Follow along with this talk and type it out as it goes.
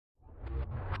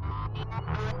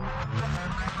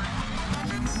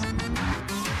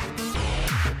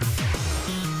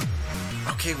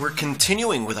Okay, we're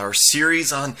continuing with our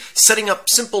series on setting up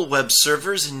simple web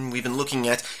servers, and we've been looking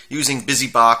at using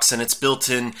Busybox and its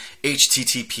built-in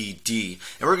HTTPD.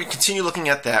 And we're going to continue looking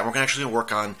at that. We're going to actually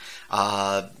work on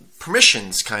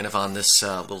permissions kind of on this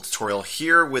little tutorial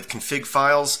here with config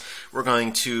files. We're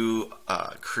going to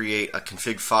create a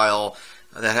config file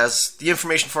that has the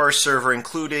information for our server,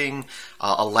 including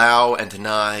allow and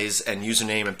denies and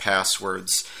username and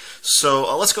passwords.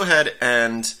 So let's go ahead,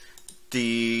 and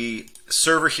the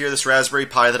server here, this Raspberry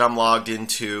Pi that I'm logged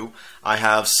into, I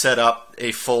have set up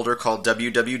a folder called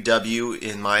www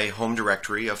in my home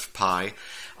directory of Pi,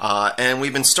 and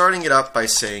we've been starting it up by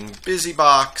saying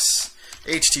Busybox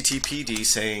HTTPD,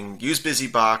 saying use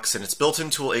Busybox and its built-in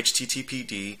tool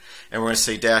HTTPD, and we're going to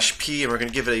say -p, and we're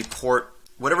going to give it a port,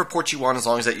 whatever port you want, as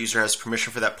long as that user has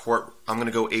permission for that port. I'm going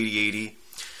to go 8080.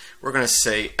 We're going to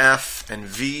say F and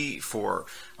V for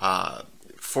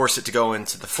force it to go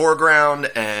into the foreground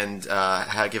and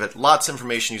give it lots of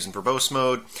information using verbose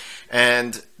mode.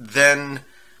 And then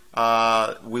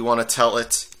we want to tell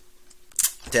it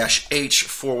 -H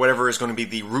for whatever is going to be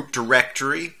the root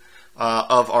directory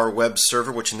of our web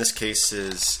server, which in this case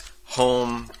is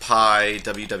home pi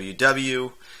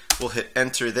www. We'll hit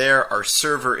enter there. Our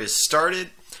server is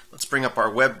started. Let's bring up our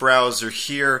web browser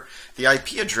here. The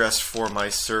IP address for my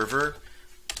server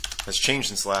has changed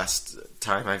since last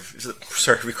time I've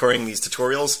started recording these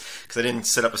tutorials, because I didn't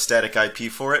set up a static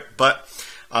IP for it. But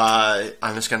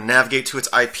I'm just going to navigate to its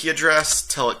IP address,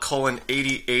 tell it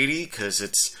 :8080, because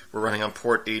we're running on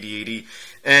port 8080.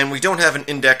 And we don't have an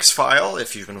index file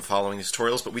if you've been following these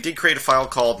tutorials, but we did create a file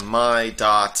called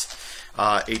my.html.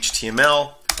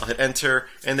 I'll hit enter,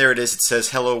 and there it is. It says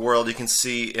hello world. You can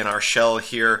see in our shell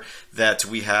here that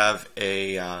we have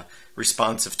a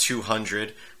response of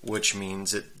 200, which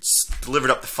means it's delivered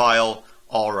up the file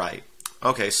all right.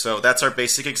 Okay, so that's our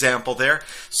basic example there.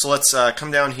 So let's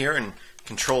come down here and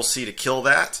Control-C to kill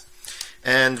that.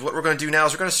 And what we're going to do now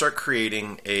is we're going to start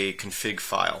creating a config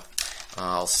file.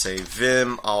 I'll say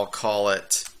vim, I'll call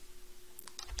it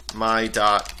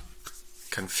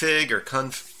my.config or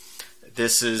conf.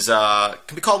 This is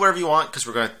can be called whatever you want, because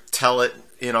we're going to tell it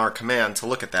in our command to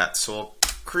look at that. So we'll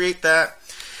create that.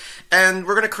 And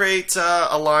we're going to create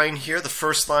a line here. The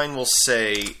first line will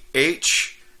say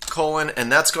H:, and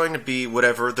that's going to be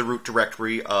whatever the root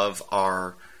directory of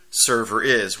our server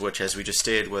is, which, as we just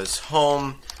stated, was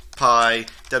home pi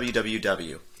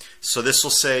www. So this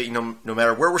will say, no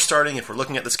matter where we're starting, if we're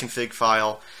looking at this config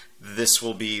file, this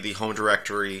will be the home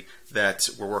directory that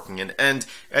we're working in. And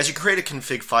as you create a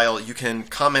config file, you can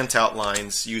comment out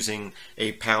lines using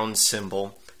a pound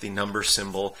symbol, the number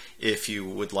symbol, if you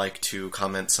would like to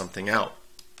comment something out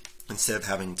instead of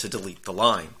having to delete the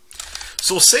line.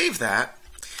 So we'll save that,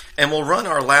 and we'll run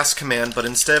our last command, but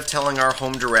instead of telling our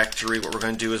home directory, what we're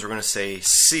going to do is we're going to say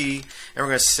C, and we're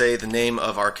going to say the name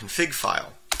of our config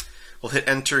file. We'll hit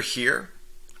enter here,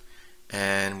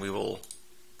 and we will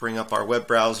bring up our web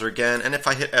browser again, and if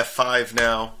I hit F5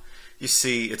 now, you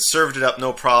see it served it up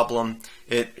no problem.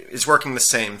 It is working the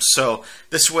same. So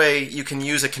this way you can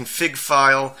use a config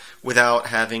file without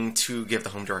having to give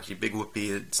the home directory big whoopee.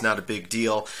 It's not a big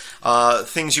deal.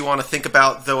 Things you want to think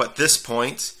about, though, at this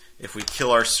point, if we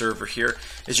kill our server here,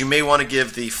 is you may want to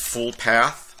give the full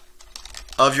path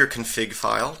of your config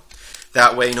file.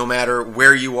 That way, no matter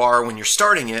where you are when you're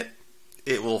starting it,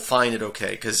 it will find it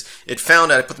okay, because it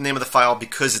found out I put the name of the file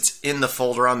because it's in the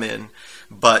folder I'm in.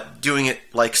 But doing it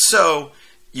like so,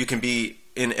 you can be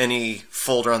in any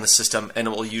folder on the system and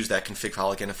it will use that config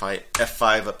file. Again, if I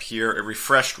F5 up here, it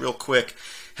refreshed real quick.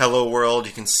 Hello world,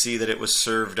 you can see that it was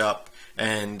served up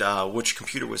and which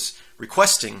computer was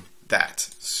requesting that.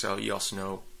 So you also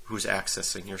know who's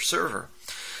accessing your server.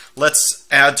 Let's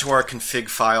add to our config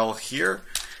file here.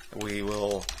 We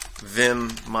will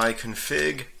vim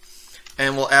my.config,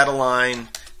 and we'll add a line.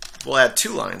 We'll add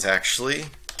two lines actually,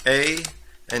 A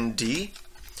and D.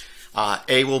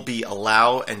 A will be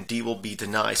allow and D will be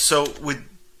deny. So with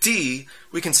D,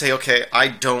 we can say, okay, I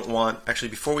don't want, actually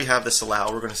before we have this allow,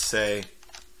 we're going to say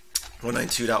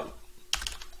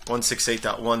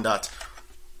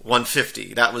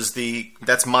 192.168.1.150.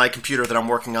 That's my computer that I'm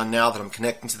working on now, that I'm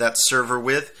connecting to that server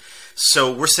with.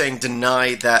 So we're saying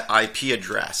deny that IP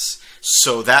address.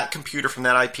 So that computer from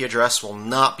that IP address will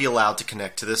not be allowed to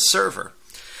connect to this server.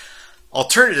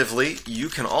 Alternatively, you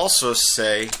can also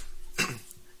say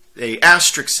a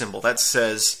asterisk symbol that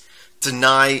says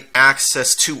deny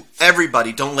access to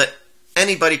everybody. Don't let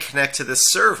anybody connect to this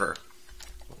server.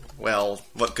 Well,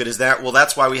 what good is that? Well,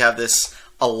 that's why we have this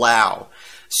allow.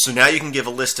 So now you can give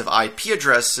a list of IP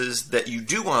addresses that you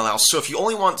do want to allow. So if you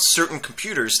only want certain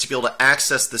computers to be able to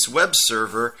access this web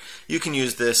server, you can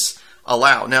use this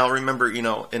allow. Now remember, in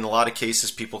a lot of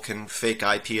cases people can fake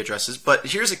IP addresses, but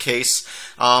here's a case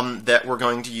that we're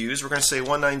going to use. We're going to say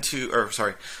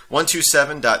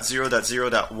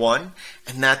 127.0.0.1,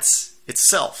 and that's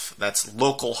itself. That's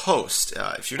local host.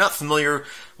 If you're not familiar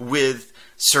with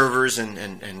servers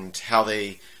and how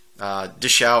they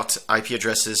dish out IP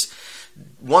addresses,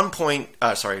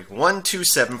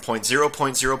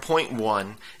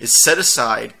 127.0.0.1 is set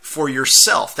aside for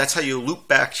yourself. That's how you loop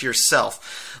back to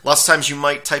yourself. Lots of times you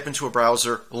might type into a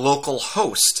browser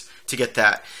localhost to get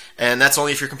that, and that's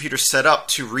only if your computer's set up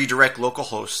to redirect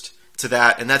localhost to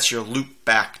that, and that's your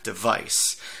loopback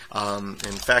device. In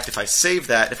fact, if I save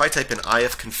that, if I type in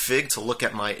ifconfig to look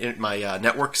at my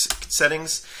network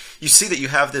settings, you see that you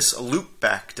have this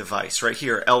loopback device right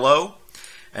here, LO,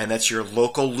 and that's your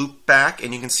local loopback,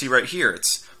 and you can see right here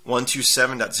it's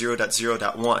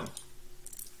 127.0.0.1,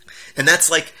 and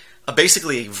that's like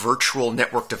basically a virtual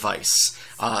network device.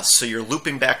 So you're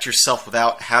looping back to yourself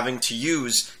without having to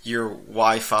use your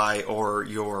Wi-Fi or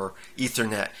your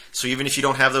Ethernet. So even if you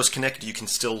don't have those connected, you can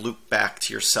still loop back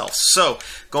to yourself. So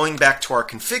going back to our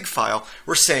config file,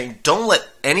 we're saying don't let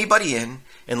anybody in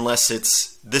unless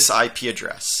it's this IP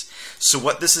address. So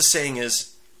what this is saying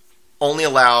is only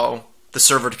allow the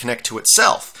server to connect to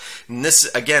itself. And this,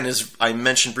 again, as I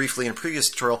mentioned briefly in a previous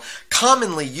tutorial,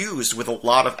 commonly used with a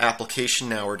lot of application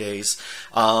nowadays.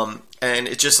 And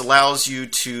it just allows you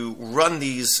to run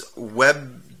these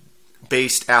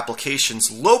web-based applications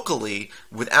locally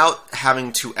without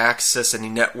having to access any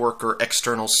network or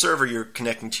external server you're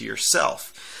connecting to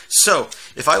yourself. So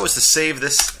if I was to save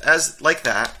this as like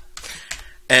that,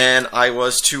 and I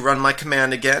was to run my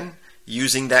command again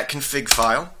using that config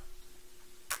file,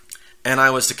 and I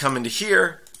was to come into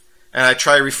here and I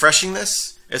try refreshing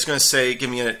this, it's going to say, give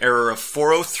me an error of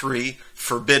 403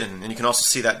 forbidden, and you can also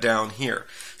see that down here.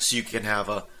 So you can have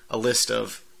a list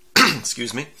of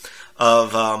excuse me,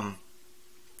 of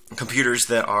computers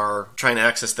that are trying to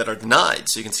access that are denied,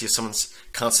 so you can see if someone's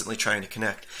constantly trying to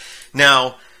connect.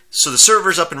 Now, so the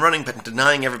server's up and running but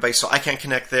denying everybody, so I can't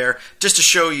connect there. Just to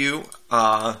show you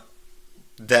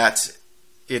that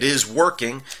it is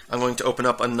working, I'm going to open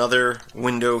up another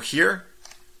window here.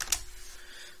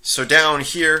 So down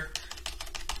here,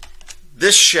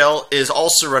 this shell is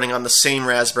also running on the same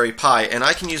Raspberry Pi, and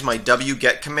I can use my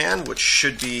wget command, which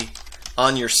should be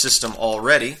on your system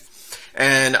already,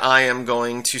 and I am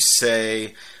going to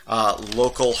say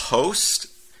localhost,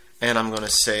 and I'm going to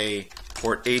say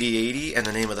port 8080, and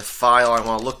the name of the file I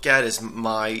want to look at is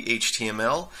my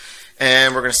HTML,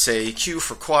 and we're going to say Q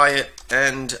for quiet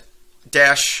and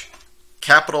dash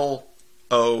capital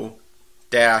O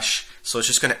dash. So it's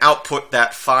just going to output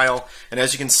that file, and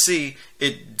as you can see,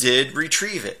 it did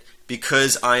retrieve it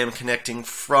because I am connecting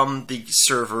from the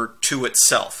server to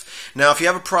itself. Now, if you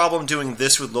have a problem doing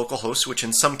this with localhost, which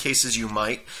in some cases you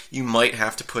might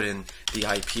have to put in the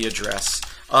IP address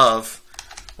of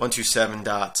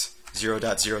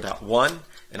 127.0.0.1,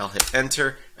 and I'll hit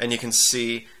enter, and you can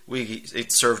see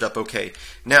it served up okay.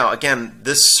 Now, again,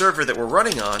 this server that we're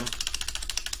running on,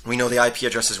 we know the IP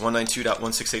address is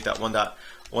 192.168.1.121,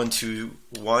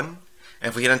 and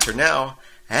if we hit enter now,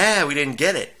 we didn't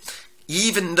get it.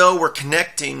 Even though we're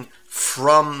connecting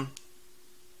from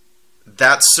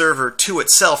that server to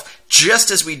itself,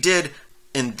 just as we did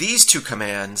in these two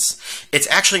commands, it's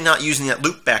actually not using that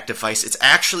loopback device. It's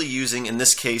actually using, in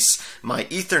this case, my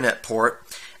Ethernet port,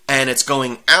 and it's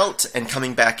going out and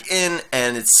coming back in,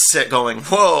 and it's going,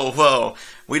 whoa, whoa,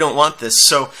 we don't want this.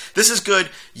 So this is good.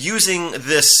 Using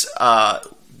this,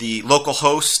 the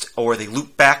localhost or the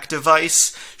loopback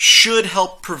device should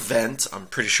help prevent, I'm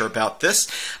pretty sure about this,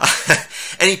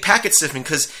 any packet sniffing,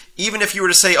 because even if you were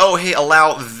to say, oh, hey,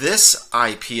 allow this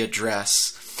IP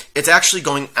address, it's actually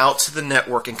going out to the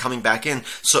network and coming back in.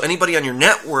 So anybody on your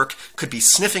network could be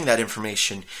sniffing that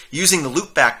information. Using the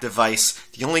loopback device,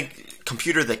 the only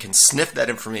computer that can sniff that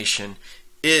information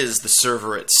is the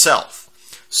server itself.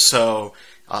 So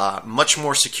much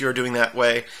more secure doing that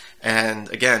way, and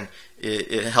again,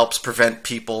 it helps prevent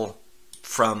people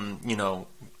from,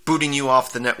 booting you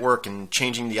off the network and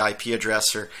changing the IP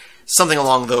address or something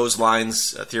along those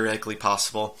lines, theoretically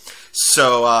possible.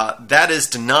 So that is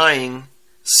denying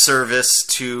service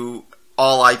to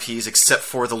all IPs except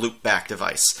for the loopback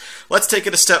device. Let's take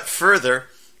it a step further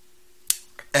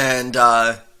and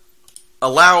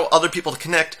allow other people to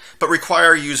connect, but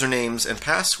require usernames and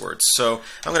passwords. So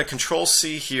I'm going to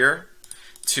Control-C here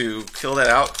to kill that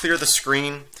out, clear the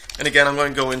screen, and again I'm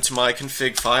going to go into my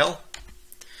config file,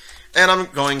 and I'm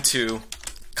going to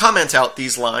comment out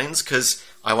these lines because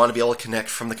I want to be able to connect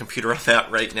from the computer on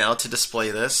that right now to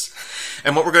display this.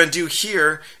 And what we're going to do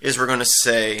here is we're going to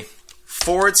say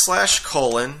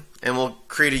 /:, and we'll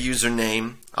create a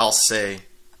username. I'll say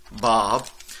Bob,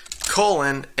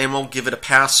 colon, and we'll give it a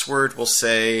password. We'll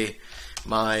say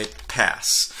my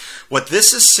pass. What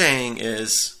this is saying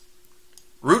is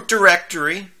root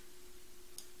directory,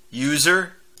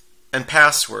 user, and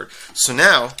password. So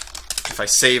now, if I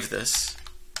save this,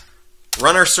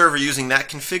 run our server using that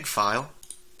config file,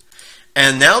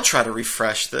 and now try to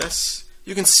refresh this,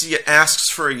 you can see it asks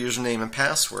for a username and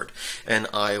password. And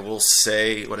I will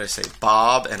say, what did I say?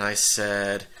 Bob, and I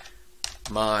said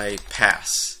my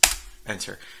pass.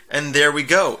 Enter. And there we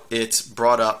go. It's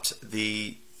brought up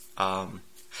the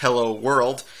hello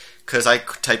world because I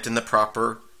typed in the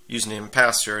proper username and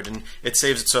password, and it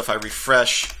saves it. So if I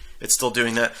refresh, it's still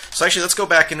doing that. So actually, let's go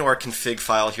back into our config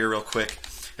file here real quick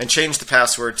and change the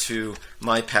password to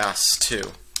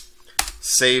mypass2.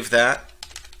 Save that.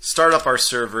 Start up our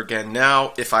server again.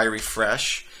 Now, if I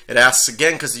refresh, it asks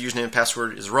again because the username and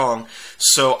password is wrong.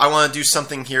 So I want to do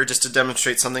something here just to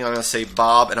demonstrate something. I'm going to say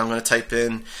Bob, and I'm going to type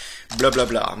in blah, blah,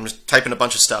 blah. I'm just typing a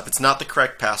bunch of stuff. It's not the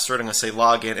correct password. I'm going to say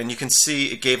login, and you can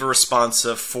see it gave a response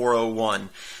of 401.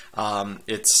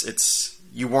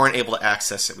 You weren't able to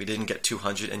access it. We didn't get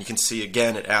 200, and you can see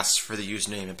again it asks for the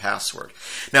username and password.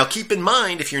 Now keep in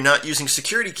mind, if you're not using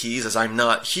security keys, as I'm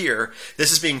not here,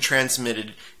 this is being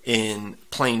transmitted in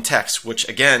plain text, which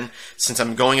again, since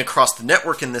I'm going across the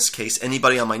network in this case,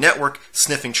 anybody on my network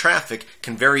sniffing traffic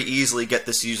can very easily get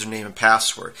this username and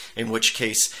password, in which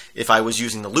case, if I was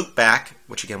using the loopback,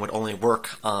 which again would only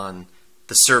work on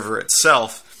the server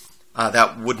itself,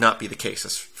 that would not be the case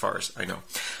as far as I know.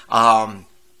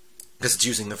 Because it's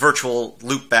using the virtual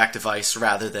loopback device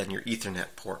rather than your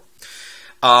Ethernet port.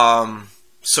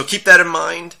 So keep that in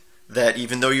mind, that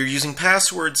even though you're using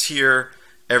passwords here,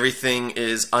 everything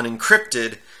is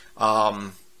unencrypted,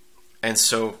 and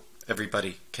so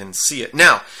everybody can see it.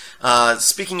 Now,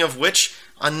 speaking of which,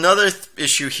 another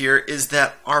issue here is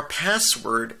that our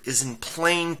password is in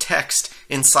plain text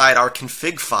inside our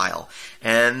config file,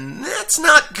 and that's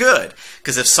not good,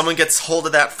 because if someone gets hold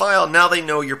of that file, now they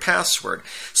know your password.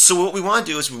 So what we want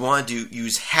to do is we want to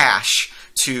use hash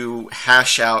to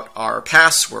hash out our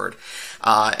password,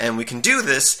 and we can do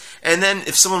this, and then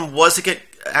if someone was to get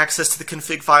access to the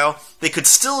config file, they could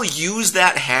still use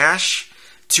that hash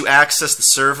to access the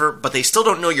server, but they still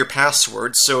don't know your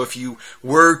password. So if you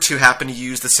were to happen to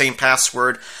use the same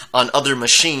password on other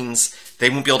machines, they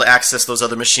won't be able to access those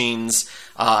other machines.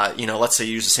 Let's say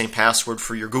you use the same password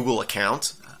for your Google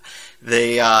account.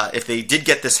 If they did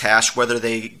get this hash, whether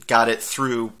they got it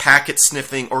through packet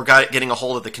sniffing or getting a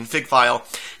hold of the config file,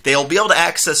 they'll be able to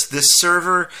access this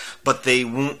server, but they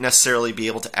won't necessarily be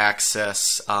able to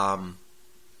access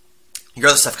your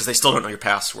other stuff because they still don't know your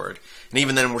password. And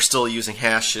even then, we're still using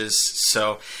hashes.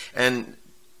 So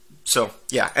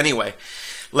yeah, anyway,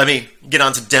 let me get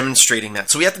on to demonstrating that.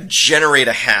 So we have to generate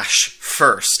a hash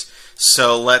first.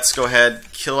 So let's go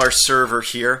ahead, kill our server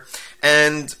here.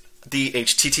 And the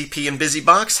HTTP in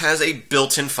Busybox has a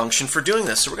built-in function for doing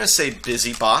this. So we're going to say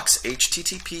Busybox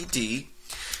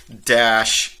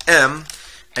HTTPD-M,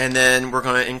 and then we're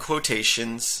going to, in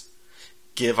quotations,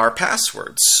 give our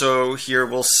password. So here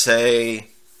we'll say,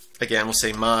 again, we'll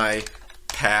say my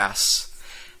pass,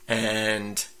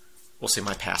 and we'll say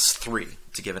my pass 3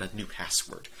 to give it a new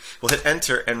password. We'll hit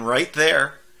enter, and right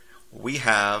there we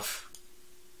have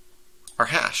our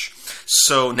hash.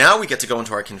 So now we get to go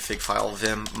into our config file,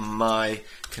 vim my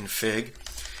config,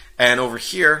 and over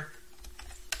here,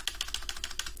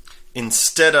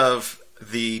 instead of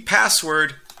the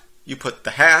password, you put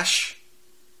the hash,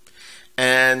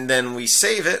 and then we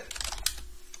save it,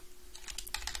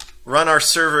 run our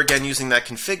server again using that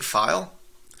config file,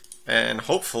 and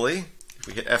hopefully, if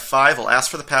we hit F5, we'll ask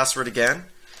for the password again.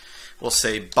 We'll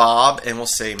say Bob, and we'll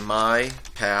say my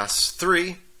pass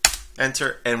 3,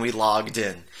 enter, and we logged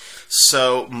in.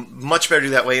 So much better to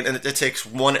do that way, and it takes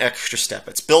one extra step.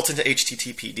 It's built into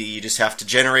HTTPD. You just have to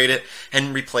generate it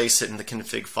and replace it in the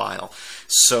config file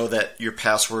so that your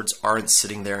passwords aren't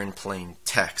sitting there in plain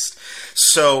text.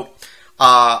 So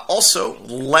also,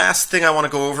 last thing I want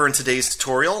to go over in today's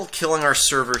tutorial, killing our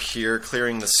server here,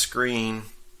 clearing the screen,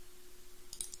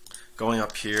 going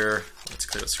up here, let's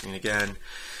clear the screen again.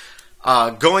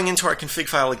 Going into our config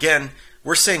file again,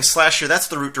 we're saying / here, that's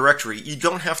the root directory. You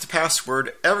don't have to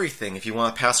password everything. If you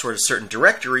want to password a certain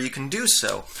directory, you can do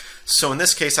so. So in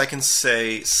this case, I can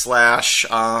say /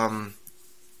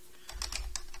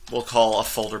 we'll call a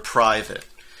folder private.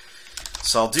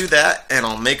 So I'll do that, and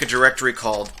I'll make a directory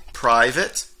called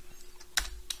private.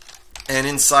 And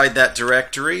inside that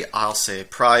directory, I'll say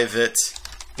private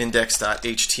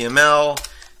index.html,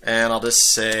 and I'll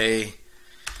just say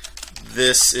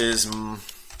this is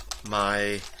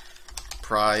my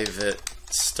private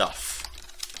stuff.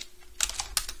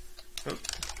 Oop.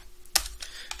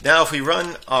 Now if we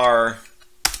run our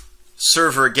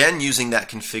server again using that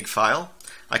config file,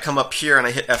 I come up here and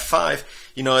I hit F5,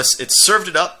 you notice it served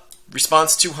it up,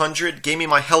 response 200, gave me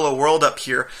my hello world up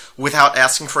here without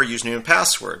asking for a username and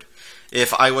password.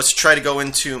 If I was to try to go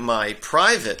into my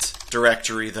private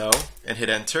directory though and hit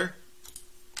enter,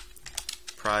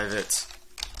 private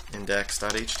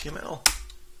index.html.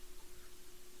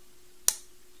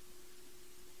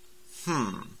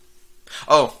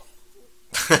 Oh,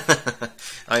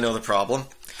 I know the problem.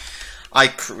 I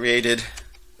created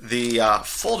the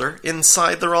folder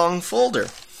inside the wrong folder.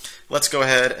 Let's go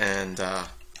ahead and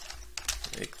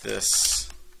make this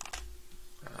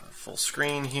full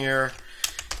screen here.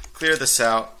 Clear this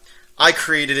out. I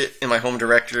created it in my home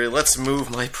directory. Let's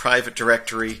move my private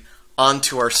directory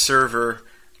onto our server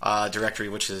directory,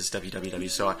 which is www.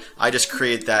 So I just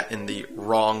created that in the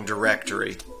wrong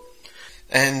directory.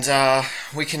 And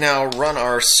we can now run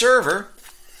our server,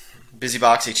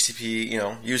 Busybox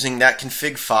HTTP, using that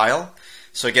config file.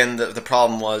 So again, the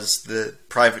problem was the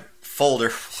private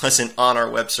folder wasn't on our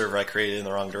web server. I created it in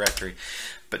the wrong directory.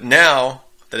 But now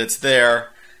that it's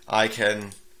there, I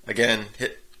can, again,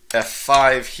 hit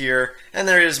F5 here, and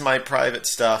there is my private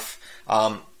stuff.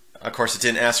 Of course, it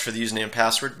didn't ask for the username and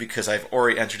password because I've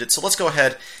already entered it. So let's go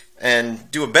ahead and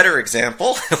do a better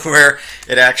example where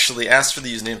it actually asks for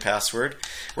the username and password.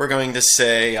 We're going to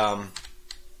say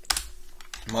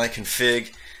my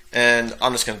config, and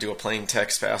I'm just going to do a plain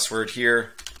text password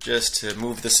here just to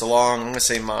move this along. I'm going to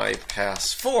say my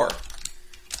pass4.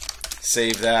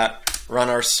 Save that, run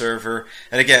our server,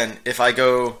 and again, if I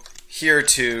go here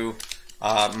to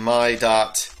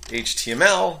my.html,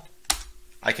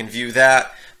 I can view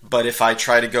that, but if I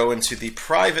try to go into the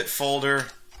private folder,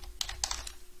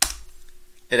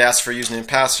 it asks for username and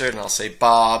password, and I'll say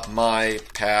Bob, my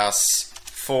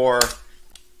pass4,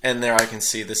 and there I can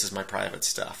see this is my private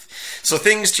stuff. So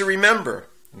things to remember.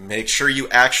 Make sure you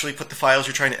actually put the files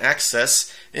you're trying to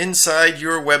access inside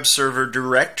your web server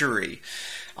directory.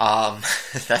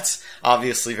 That's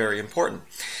obviously very important.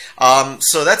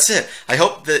 So that's it. I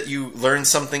hope that you learned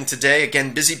something today.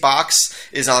 Again, Busybox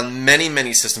is on many,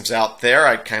 many systems out there.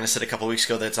 I kind of said a couple weeks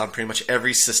ago that it's on pretty much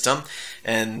every system,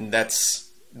 and that's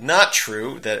not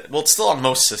true. Well, it's still on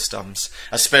most systems,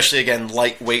 especially, again,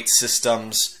 lightweight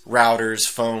systems, routers,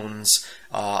 phones,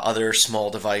 other small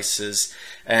devices.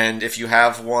 And if you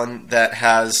have one that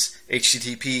has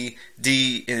HTTPD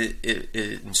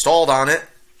installed on it,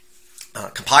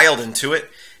 compiled into it,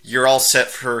 you're all set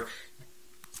for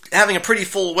having a pretty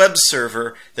full web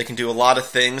server that can do a lot of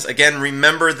things. Again,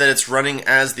 remember that it's running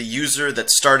as the user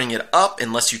that's starting it up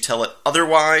unless you tell it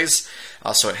otherwise.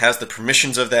 So it has the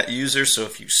permissions of that user. So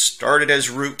if you start it as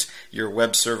root, your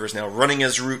web server is now running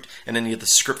as root, and any of the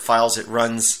script files it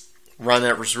runs run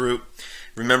as root.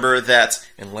 Remember that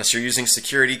unless you're using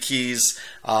security keys,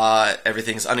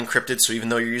 everything's unencrypted. So even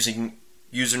though you're using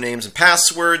usernames and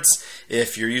passwords,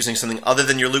 if you're using something other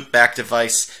than your loopback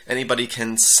device, anybody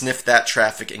can sniff that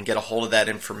traffic and get a hold of that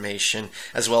information,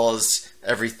 as well as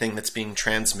everything that's being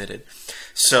transmitted.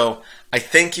 So I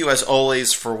thank you as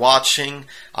always for watching.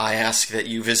 I ask that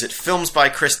you visit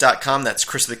filmsbychris.com. That's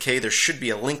Chris with a K. There should be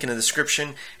a link in the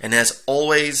description. And as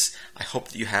always, I hope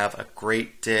that you have a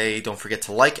great day. Don't forget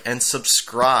to like and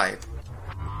subscribe.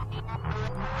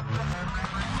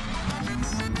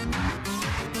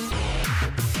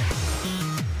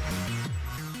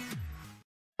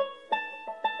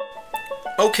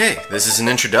 Okay, this is an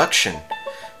introduction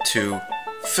to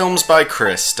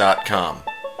filmsbychris.com.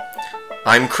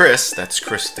 I'm Chris, that's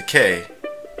Chris with the K.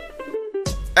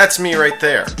 That's me right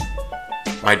there.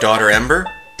 My daughter Ember,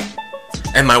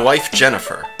 and my wife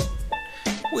Jennifer.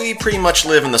 We pretty much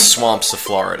live in the swamps of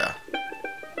Florida.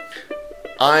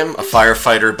 I'm a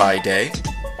firefighter by day,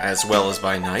 as well as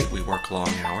by night. We work long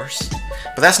hours.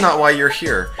 But that's not why you're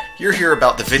here. You're here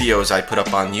about the videos I put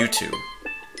up on YouTube.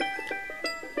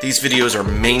 These videos are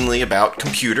mainly about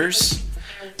computers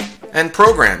and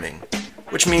programming,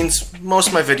 which means most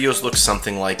of my videos look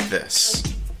something like this.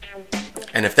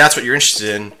 And if that's what you're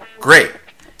interested in, great.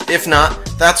 If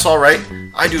not, that's alright.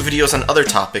 I do videos on other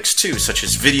topics too, such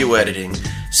as video editing,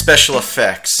 special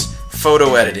effects,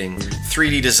 photo editing,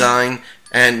 3D design,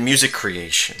 and music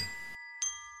creation.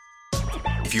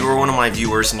 If you are one of my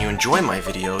viewers and you enjoy my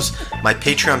videos, my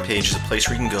Patreon page is a place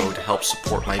where you can go to help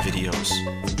support my videos.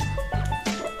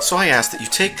 So I ask that you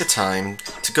take the time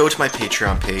to go to my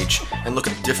Patreon page and look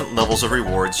at the different levels of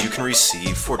rewards you can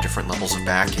receive for different levels of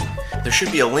backing. There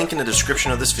should be a link in the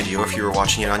description of this video if you are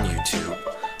watching it on YouTube.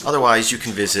 Otherwise, you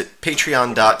can visit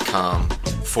patreon.com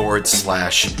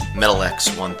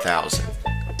 /MetalX1000.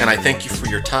 And I thank you for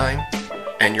your time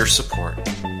and your support.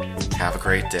 Have a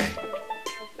great day.